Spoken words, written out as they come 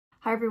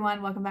Hi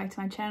everyone, welcome back to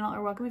my channel,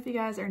 or welcome if you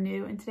guys are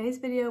new. In today's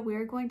video, we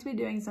are going to be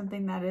doing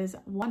something that is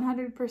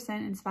 100%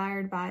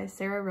 inspired by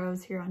Sarah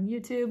Rose here on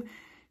YouTube.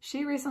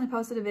 She recently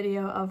posted a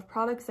video of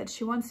products that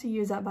she wants to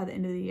use up by the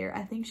end of the year.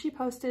 I think she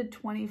posted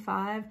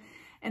 25,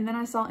 and then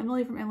I saw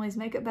Emily from Emily's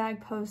Makeup Bag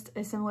post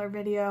a similar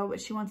video,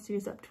 but she wants to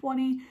use up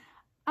 20.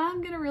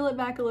 I'm gonna reel it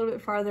back a little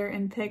bit farther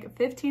and pick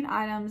 15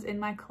 items in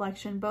my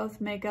collection,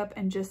 both makeup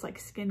and just like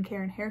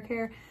skincare and hair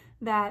care,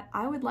 that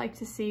I would like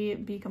to see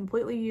be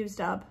completely used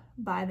up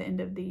by the end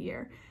of the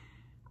year.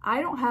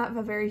 I don't have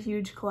a very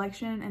huge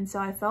collection, and so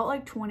I felt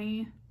like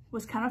 20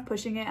 was kind of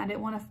pushing it. I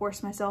didn't want to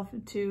force myself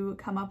to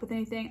come up with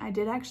anything. I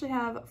did actually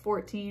have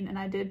 14, and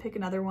I did pick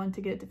another one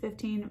to get it to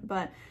 15,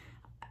 but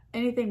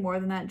anything more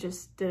than that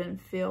just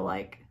didn't feel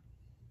like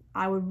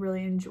I would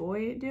really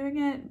enjoy doing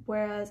it.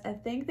 Whereas I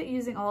think that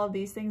using all of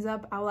these things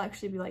up, I will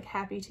actually be like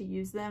happy to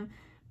use them,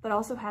 but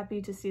also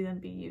happy to see them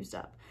be used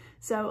up.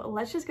 So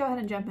let's just go ahead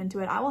and jump into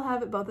it. I will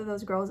have both of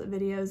those girls'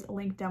 videos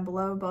linked down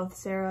below, both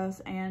Sarah's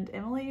and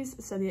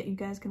Emily's, so that you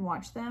guys can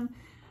watch them.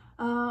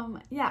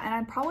 Yeah, and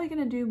I'm probably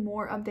gonna do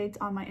more updates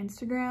on my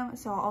Instagram,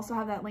 so I'll also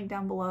have that link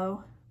down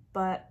below,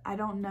 but I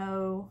don't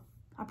know,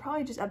 I'll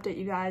probably just update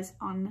you guys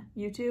on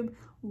YouTube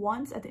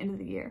once at the end of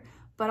the year,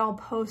 but I'll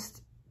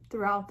post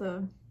throughout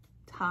the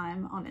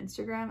time on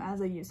Instagram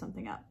as I use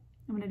something up.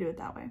 I'm gonna do it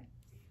that way.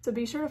 So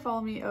be sure to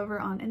follow me over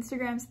on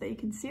Instagram so that you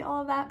can see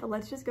all of that, but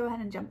let's just go ahead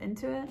and jump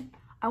into it.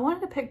 I wanted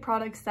to pick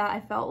products that I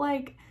felt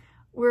like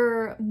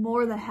were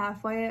more than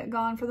halfway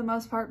gone for the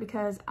most part,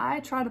 because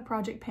I tried a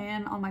Project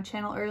Pan on my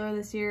channel earlier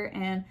this year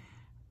and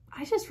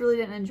I just really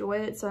didn't enjoy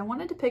it. So I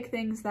wanted to pick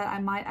things that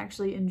I might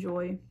actually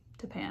enjoy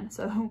to pan.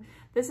 So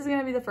this is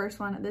gonna be the first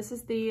one. This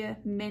is the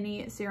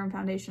Mini Serum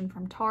Foundation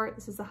from Tarte.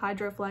 This is the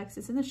Hydro Flex.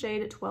 It's in the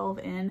shade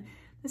 12N.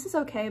 This is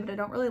okay, but I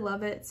don't really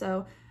love it.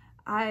 So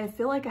I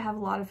feel like I have a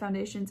lot of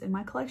foundations in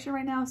my collection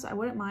right now, so I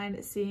wouldn't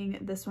mind seeing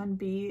this one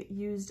be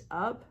used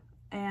up.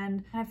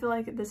 And I feel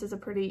like this is a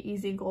pretty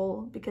easy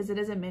goal because it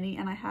is a mini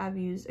and I have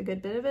used a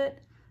good bit of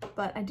it,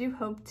 but I do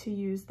hope to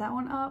use that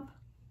one up.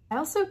 I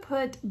also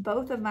put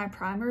both of my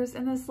primers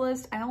in this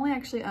list. I only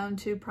actually own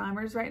 2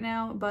 primers right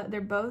now, but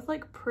they're both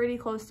like pretty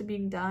close to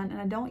being done, and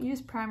I don't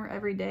use primer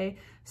every day,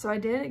 so I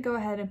did go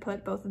ahead and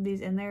put both of these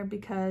in there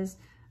because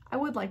I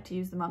would like to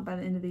use them up by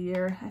the end of the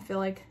year. I feel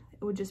like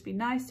it would just be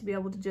nice to be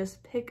able to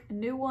just pick a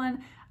new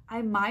one.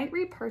 I might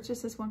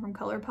repurchase this one from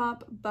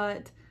ColourPop,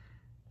 but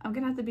I'm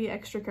gonna have to be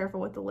extra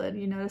careful with the lid.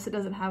 You notice it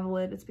doesn't have a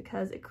lid, it's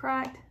because it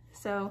cracked.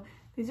 So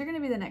these are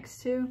gonna be the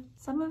next 2.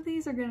 Some of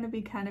these are gonna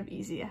be kind of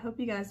easy. I hope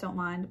you guys don't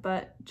mind,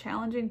 but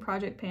challenging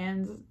Project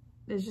Pans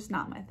is just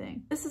not my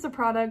thing. This is a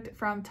product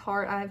from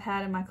Tarte I've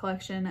had in my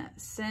collection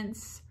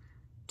since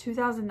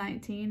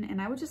 2019,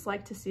 and I would just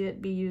like to see it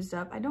be used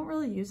up. I don't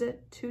really use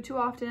it too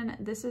often.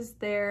 This is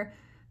the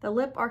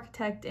Lip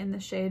Architect in the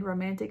shade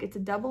Romantic. It's a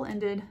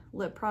double-ended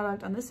lip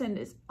product. On this end,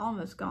 it's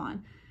almost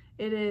gone.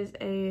 It is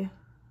a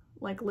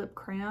like lip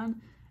crayon,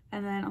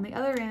 and then on the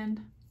other end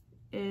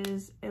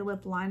is a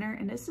lip liner,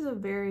 and this is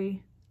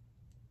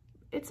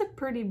it's a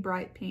pretty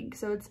bright pink.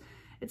 So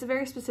it's a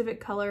very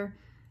specific color.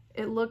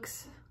 It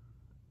looks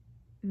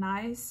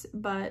nice,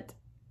 but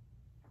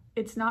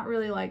it's not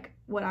really like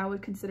what I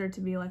would consider to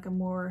be like a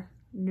more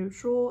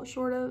neutral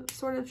sort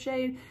of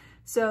shade.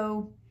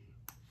 So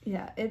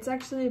yeah, it's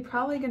actually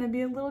probably going to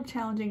be a little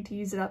challenging to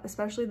use it up,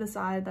 especially the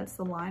side that's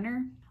the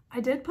liner. I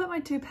did put my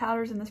 2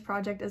 powders in this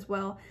project as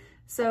well.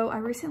 So I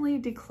recently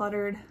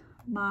decluttered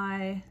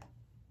my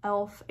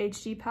e.l.f.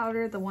 HD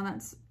powder, the one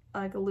that's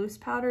like a loose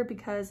powder,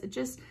 because it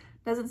just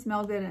doesn't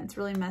smell good and it's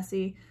really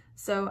messy.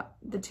 So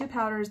the 2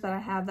 powders that I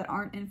have that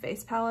aren't in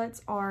face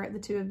palettes are the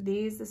 2 of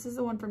these. This is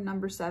the one from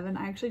No. 7.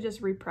 I actually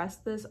just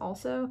repressed this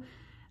also.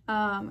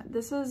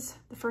 This was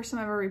the first time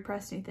I ever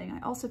repressed anything.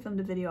 I also filmed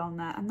a video on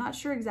that. I'm not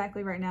sure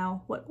exactly right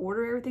now what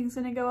order everything's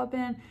gonna go up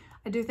in.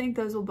 I do think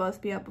those will both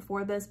be up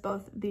before this,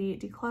 both the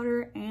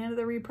declutter and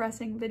the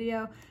repressing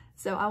video.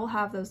 So I will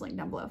have those linked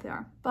down below if they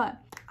are. But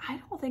I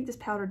don't think this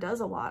powder does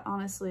a lot,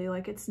 honestly.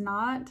 Like, it's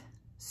not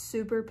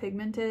super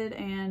pigmented,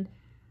 and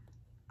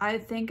I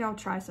think I'll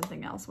try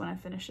something else when I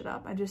finish it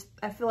up.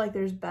 I feel like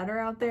there's better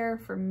out there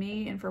for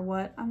me and for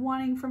what I'm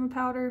wanting from a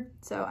powder.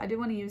 So I do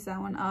want to use that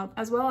one up,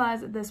 as well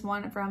as this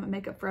one from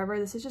Makeup Forever.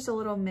 This is just a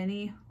little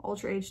mini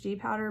Ultra HD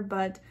powder,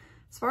 but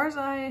as far as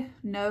I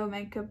know,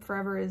 Makeup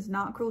Forever is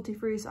not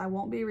cruelty-free, so I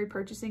won't be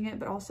repurchasing it.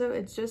 But also,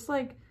 it's just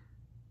like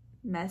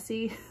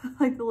messy,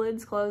 like the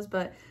lid's closed,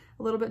 but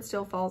a little bit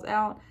still falls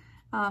out.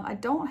 I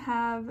don't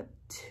have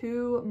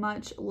too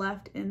much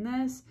left in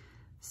this,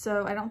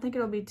 so I don't think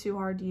it'll be too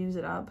hard to use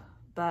it up,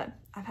 but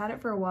I've had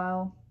it for a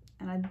while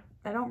and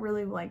I don't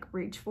really like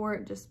reach for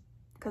it just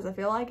because I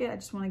feel like it. I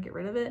just want to get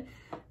rid of it.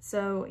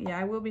 So yeah,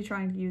 I will be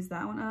trying to use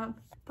that one up.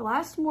 The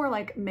last more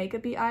like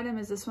makeup-y item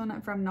is this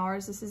one from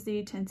NARS. This is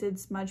the Tinted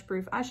Smudge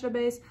Proof Eyeshadow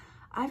Base.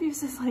 I've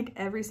used this like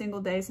every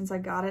single day since I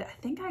got it.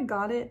 I think I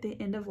got it the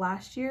end of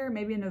last year,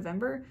 maybe in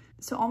November.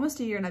 So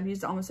almost a year, and I've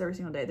used it almost every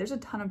single day. There's a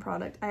ton of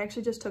product. I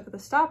actually just took the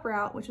Stop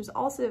route, which was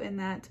also in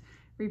that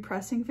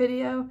repressing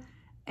video,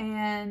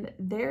 and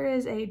there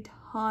is a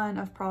ton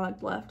of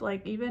product left.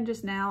 Like even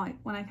just now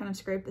when I kind of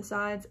scrape the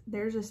sides,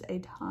 there's just a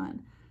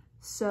ton.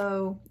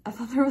 So I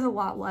thought there was a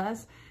lot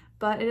less,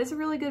 but it is a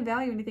really good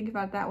value when you think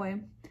about it that way.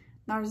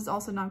 NARS is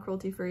also not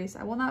cruelty free, so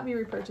I will not be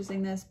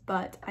repurchasing this,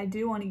 but I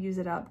do want to use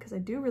it up because I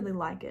do really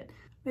like it.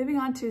 Moving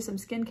on to some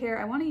skincare,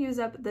 I want to use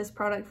up this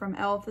product from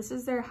e.l.f. This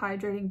is their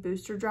Hydrating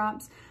Booster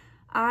Drops.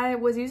 I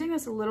was using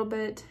this a little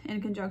bit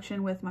in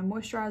conjunction with my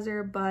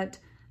moisturizer, but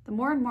the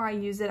more and more I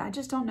use it, I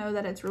just don't know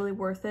that it's really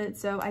worth it.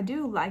 So I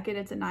do like it.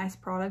 It's a nice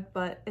product,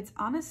 but it's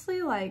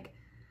honestly like,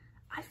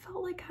 I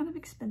felt like kind of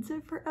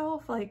expensive for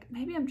e.l.f. Like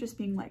maybe I'm just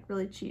being like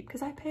really cheap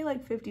because I pay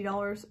like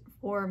 $50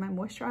 for my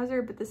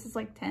moisturizer, but this is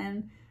like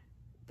 $10,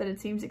 but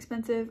it seems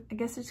expensive. I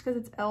guess it's because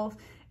it's e.l.f.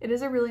 It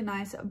is a really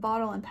nice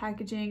bottle and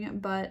packaging,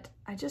 but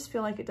I just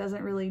feel like it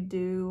doesn't really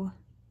do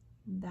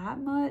that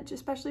much,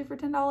 especially for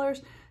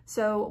 $10.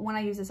 So when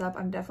I use this up,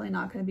 I'm definitely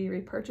not going to be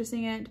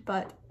repurchasing it,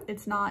 but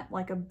it's not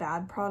like a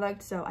bad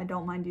product, so I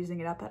don't mind using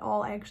it up at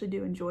all. I actually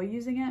do enjoy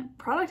using it.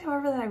 Product,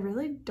 however, that I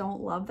really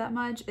don't love that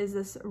much is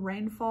this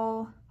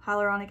Rainfall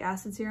Hyaluronic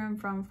Acid Serum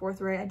from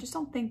Fourth Ray. I just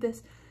don't think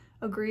this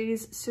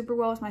agrees super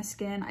well with my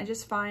skin. I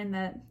just find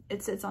that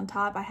it sits on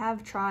top. I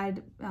have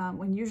tried,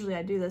 when usually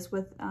I do this,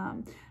 with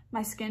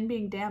my skin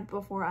being damp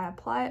before I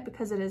apply it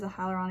because it is a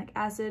hyaluronic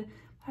acid.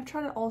 I've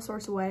tried it all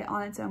sorts of ways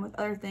on its own with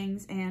other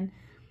things, and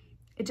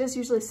it just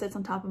usually sits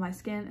on top of my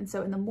skin. And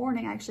so in the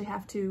morning, I actually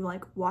have to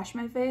like wash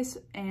my face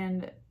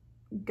and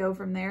go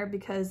from there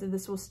because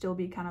this will still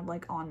be kind of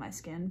like on my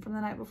skin from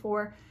the night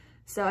before.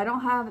 So I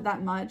don't have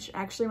that much.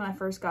 Actually, when I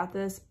first got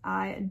this,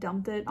 I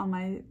dumped it on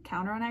my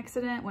counter on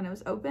accident when it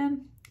was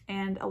open,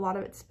 and a lot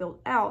of it spilled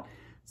out.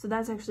 So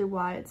that's actually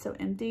why it's so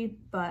empty,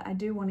 but I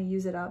do want to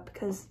use it up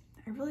because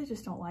I really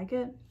just don't like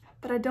it,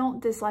 but I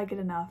don't dislike it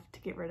enough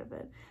to get rid of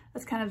it.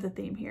 That's kind of the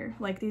theme here.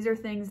 Like these are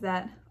things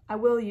that I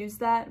will use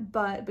that,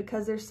 but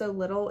because there's so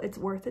little, it's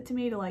worth it to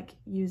me to like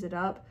use it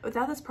up.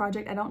 Without this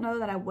project, I don't know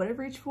that I would have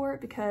reached for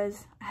it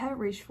because I haven't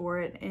reached for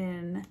it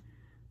in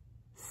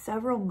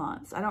several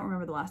months. I don't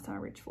remember the last time I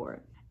reached for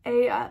it.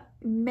 A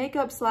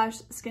makeup slash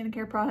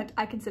skincare product.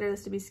 I consider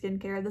this to be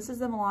skincare. This is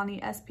the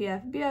Milani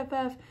SPF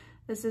BFF.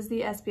 This is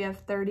the SPF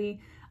 30.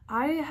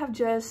 I have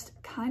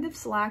just kind of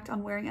slacked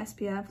on wearing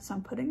SPF, so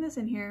I'm putting this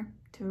in here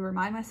to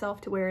remind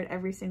myself to wear it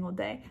every single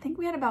day. I think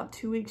we had about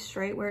 2 weeks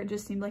straight where it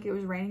just seemed like it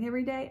was raining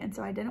every day, and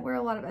so I didn't wear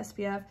a lot of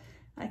SPF.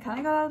 I kind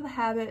of got out of the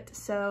habit,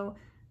 so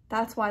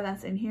that's why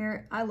that's in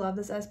here. I love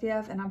this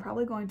SPF, and I'm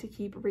probably going to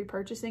keep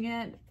repurchasing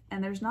it,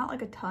 and there's not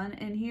like a ton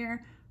in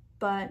here,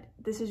 but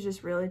this is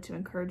just really to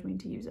encourage me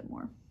to use it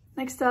more.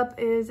 Next up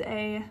is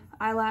a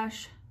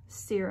eyelash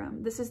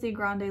serum. This is the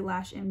Grande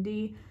Lash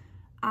MD.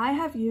 I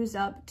have used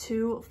up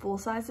 2 full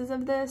sizes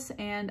of this,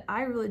 and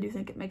I really do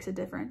think it makes a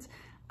difference.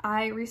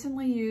 I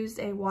recently used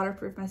a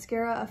waterproof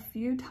mascara a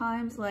few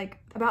times, like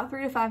about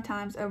 3 to 5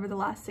 times over the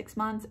last 6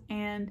 months,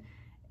 and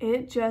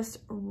it just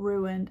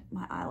ruined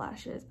my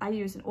eyelashes. I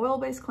used an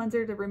oil-based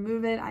cleanser to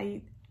remove it.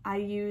 I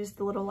used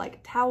the little like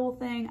towel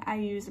thing. I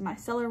used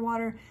micellar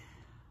water.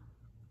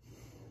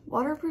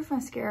 Waterproof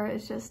mascara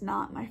is just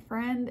not my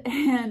friend,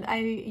 and I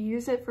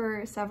used it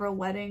for several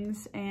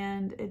weddings,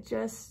 and it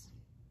just,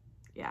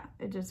 yeah,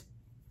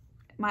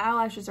 my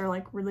eyelashes are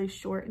like really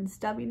short and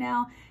stubby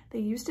now. They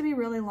used to be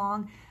really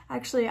long.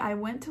 Actually, I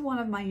went to one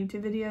of my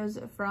YouTube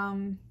videos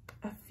from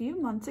a few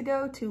months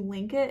ago to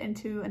link it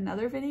into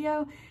another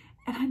video,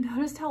 and I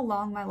noticed how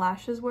long my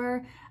lashes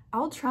were.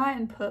 I'll try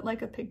and put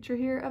like a picture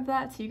here of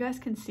that so you guys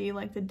can see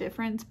like the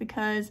difference,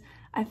 because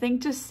I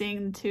think just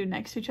seeing the 2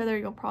 next to each other,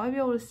 you'll probably be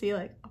able to see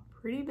like a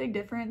pretty big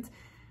difference.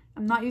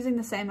 I'm not using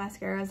the same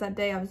mascara as that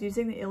day. I was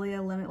using the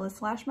Ilia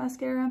Limitless Lash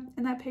Mascara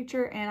in that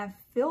picture, and I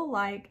feel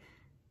like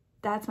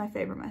that's my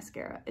favorite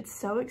mascara. It's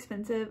so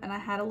expensive, and I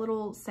had a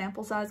little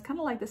sample size, kind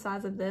of like the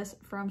size of this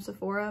from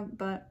Sephora,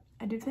 but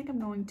I do think I'm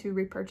going to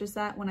repurchase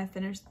that when I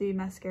finish the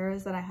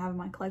mascaras that I have in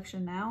my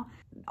collection now.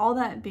 All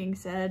that being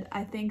said,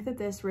 I think that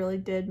this really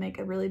did make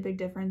a really big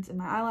difference in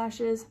my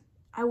eyelashes.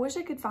 I wish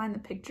I could find the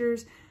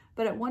pictures,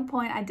 but at one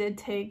point I did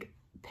take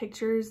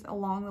pictures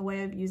along the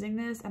way of using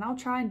this, and I'll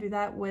try and do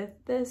that with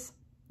this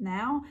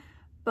now,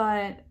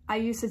 but I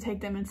used to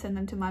take them and send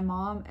them to my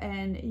mom,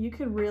 and you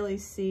could really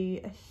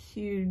see a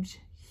huge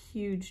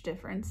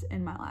difference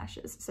in my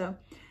lashes. So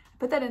I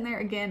put that in there.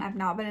 Again, I've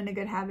not been in a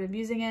good habit of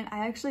using it.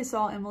 I actually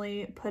saw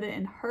Emily put it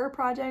in her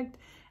project.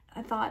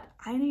 I thought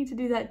I need to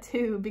do that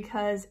too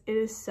because it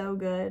is so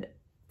good,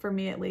 for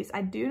me at least.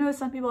 I do know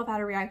some people have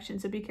had a reaction,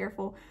 so be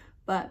careful,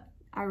 but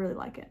I really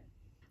like it.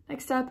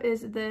 Next up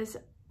is this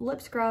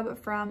lip scrub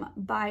from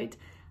Bite.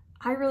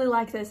 I really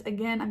like this.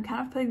 Again, I'm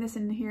kind of putting this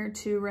in here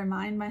to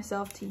remind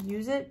myself to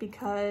use it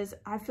because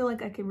I feel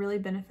like I could really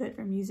benefit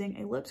from using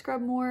a lip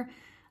scrub more.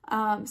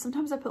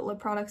 Sometimes I put lip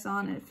products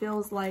on and it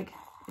feels like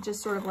it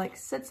just sort of like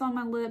sits on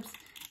my lips,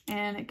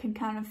 and it can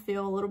kind of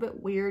feel a little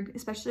bit weird,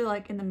 especially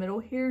like in the middle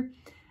here.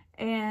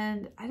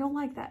 And I don't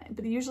like that,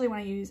 but usually when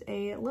I use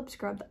a lip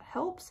scrub, that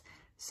helps.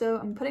 So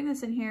I'm putting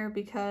this in here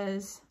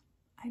because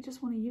I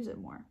just want to use it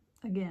more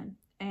again,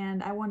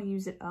 and I want to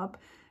use it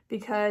up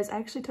because I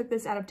actually took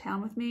this out of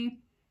town with me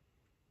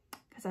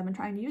because I've been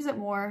trying to use it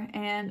more,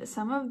 and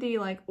some of the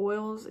like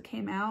oils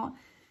came out.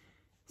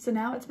 So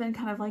now it's been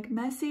kind of like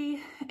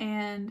messy,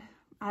 and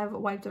I've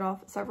wiped it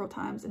off several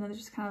times, and then it's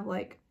just kind of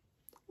like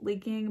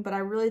leaking. But I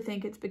really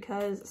think it's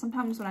because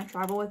sometimes when I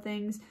travel with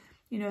things,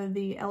 you know,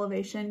 the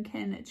elevation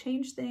can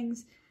change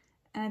things,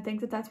 and I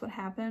think that that's what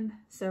happened.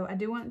 So I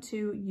do want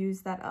to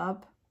use that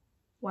up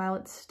while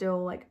it's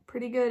still like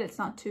pretty good. It's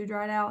not too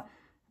dried out,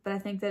 but I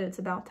think that it's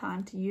about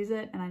time to use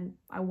it, and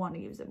I want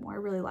to use it more. I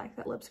really like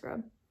that lip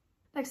scrub.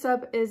 Next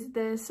up is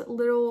this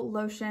little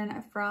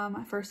lotion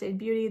from First Aid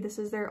Beauty. This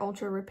is their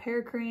Ultra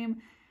Repair Cream,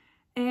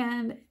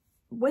 and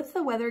with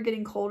the weather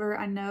getting colder,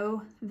 I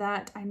know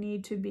that I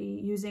need to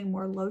be using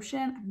more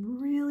lotion.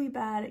 I'm really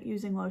bad at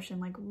using lotion,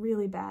 like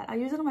really bad. I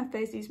use it on my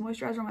face, I use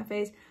moisturizer on my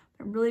face,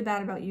 but I'm really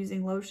bad about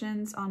using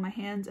lotions on my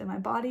hands and my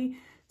body.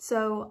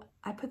 So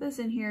I put this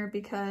in here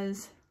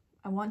because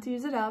I want to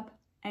use it up,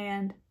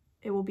 and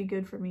it will be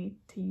good for me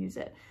to use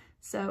it.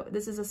 So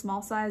this is a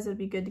small size. It would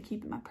be good to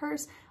keep in my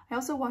purse. I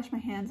also wash my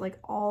hands like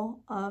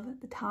all of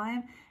the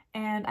time,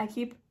 and I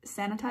keep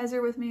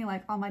sanitizer with me,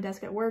 like on my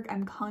desk at work.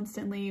 I'm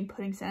constantly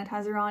putting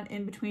sanitizer on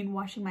in between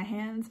washing my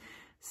hands.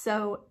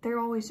 So they're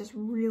always just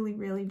really,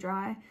 really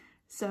dry.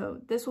 So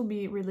this will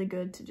be really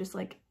good to just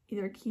like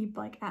either keep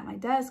like at my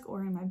desk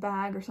or in my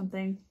bag or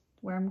something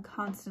where I'm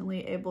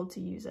constantly able to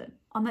use it.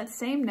 On that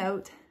same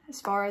note, as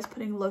far as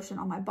putting lotion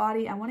on my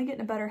body, I want to get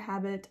in a better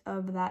habit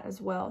of that as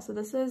well. So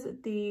this is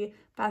the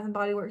Bath &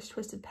 Body Works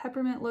Twisted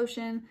Peppermint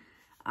Lotion.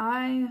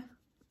 I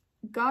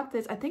got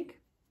this, I think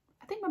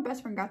my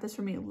best friend got this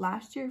for me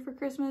last year for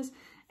Christmas,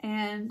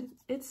 and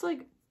it's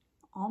like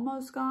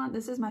almost gone.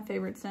 This is my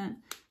favorite scent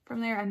from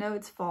there. I know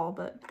it's fall,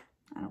 but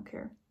I don't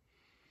care.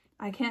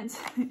 I can't,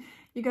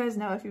 you guys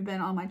know if you've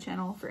been on my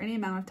channel for any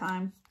amount of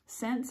time,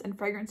 scents and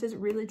fragrances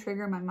really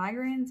trigger my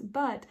migraines,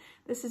 but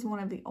this is one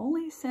of the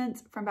only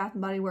scents from Bath &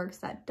 Body Works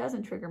that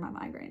doesn't trigger my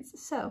migraines.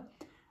 So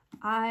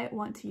I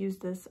want to use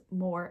this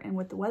more, and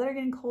with the weather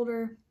getting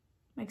colder,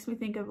 makes me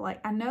think of like,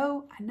 I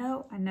know,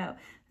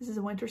 this is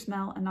a winter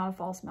smell and not a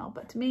fall smell,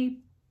 but to me,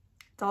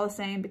 it's all the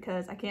same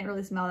because I can't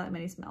really smell that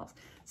many smells.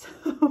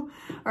 So,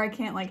 or I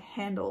can't like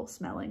handle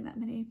smelling that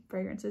many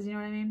fragrances, you know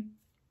what I mean?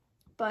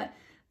 But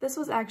this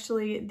was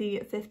actually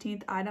the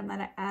 15th item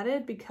that I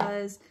added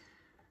because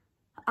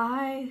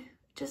I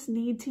just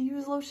need to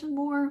use lotion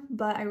more,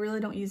 but I really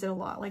don't use it a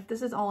lot. Like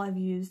this is all I've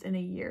used in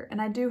a year,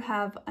 and I do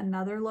have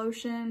another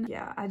lotion.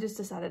 Yeah, I just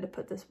decided to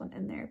put this one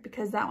in there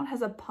because that one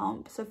has a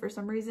pump. So for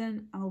some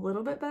reason, I'm a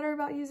little bit better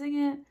about using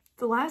it.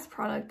 The last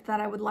product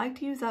that I would like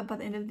to use up by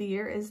the end of the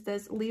year is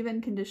this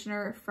leave-in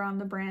conditioner from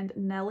the brand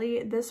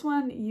Nelly. This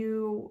one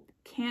you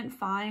can't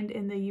find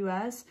in the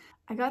US.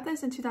 I got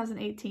this in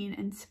 2018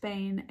 in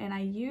Spain, and I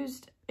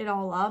used it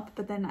all up,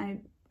 but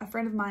then a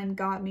friend of mine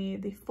got me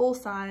the full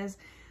size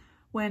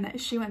when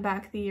she went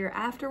back the year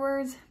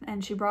afterwards,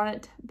 and she brought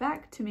it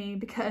back to me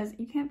because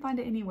you can't find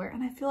it anywhere.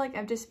 And I feel like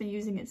I've just been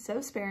using it so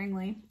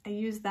sparingly. I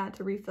used that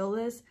to refill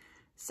this.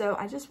 So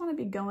I just want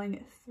to be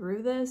going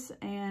through this,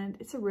 and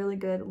it's a really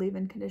good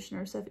leave-in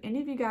conditioner. So if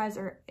any of you guys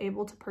are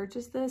able to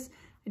purchase this,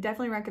 I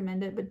definitely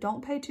recommend it, but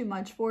don't pay too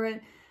much for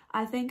it.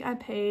 I think I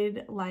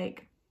paid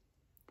like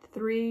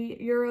 3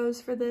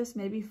 euros for this,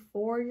 maybe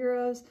 4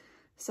 euros.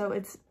 So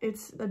it's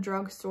a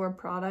drugstore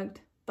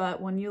product.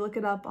 But when you look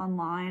it up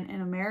online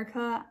in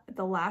America,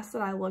 the last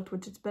that I looked,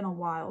 which it's been a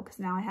while because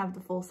now I have the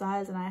full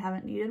size and I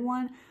haven't needed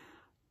one,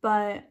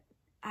 but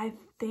I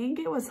think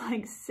it was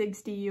like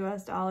 $60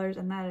 US,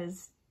 and that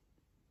is,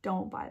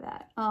 don't buy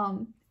that.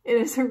 It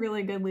is a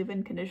really good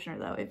leave-in conditioner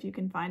though, if you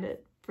can find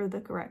it for the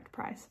correct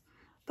price.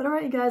 But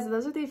alright you guys,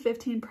 those are the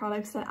 15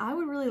 products that I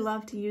would really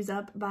love to use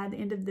up by the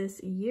end of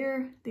this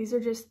year. These are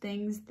just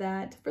things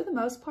that for the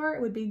most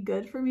part would be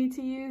good for me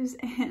to use,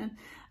 and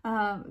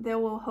they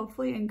will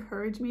hopefully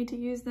encourage me to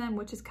use them,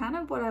 which is kind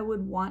of what I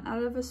would want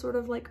out of a sort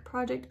of like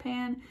project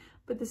pan,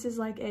 but this is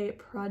like a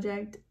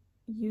project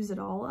use it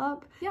all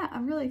up. Yeah,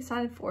 I'm really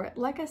excited for it.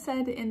 Like I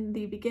said in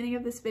the beginning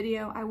of this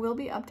video, I will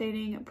be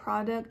updating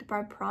product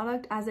by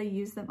product as I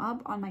use them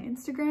up on my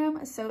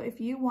Instagram. So if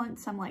you want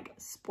some like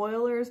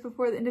spoilers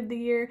before the end of the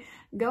year,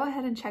 go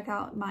ahead and check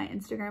out my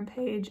Instagram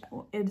page.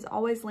 It's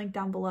always linked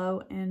down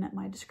below in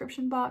my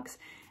description box.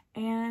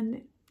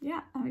 And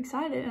yeah, I'm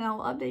excited, and I'll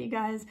update you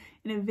guys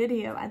in a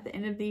video at the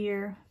end of the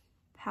year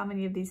how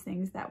many of these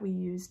things that we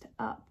used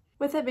up.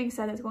 With that being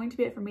said, that's going to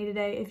be it for me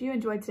today. If you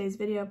enjoyed today's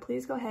video,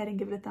 please go ahead and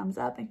give it a thumbs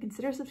up and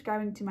consider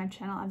subscribing to my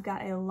channel. I've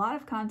got a lot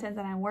of content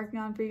that I'm working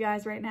on for you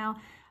guys right now.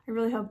 I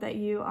really hope that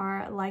you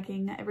are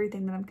liking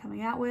everything that I'm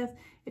coming out with.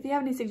 If you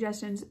have any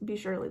suggestions, be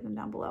sure to leave them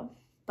down below.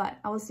 But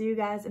I will see you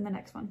guys in the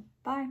next one.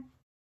 Bye!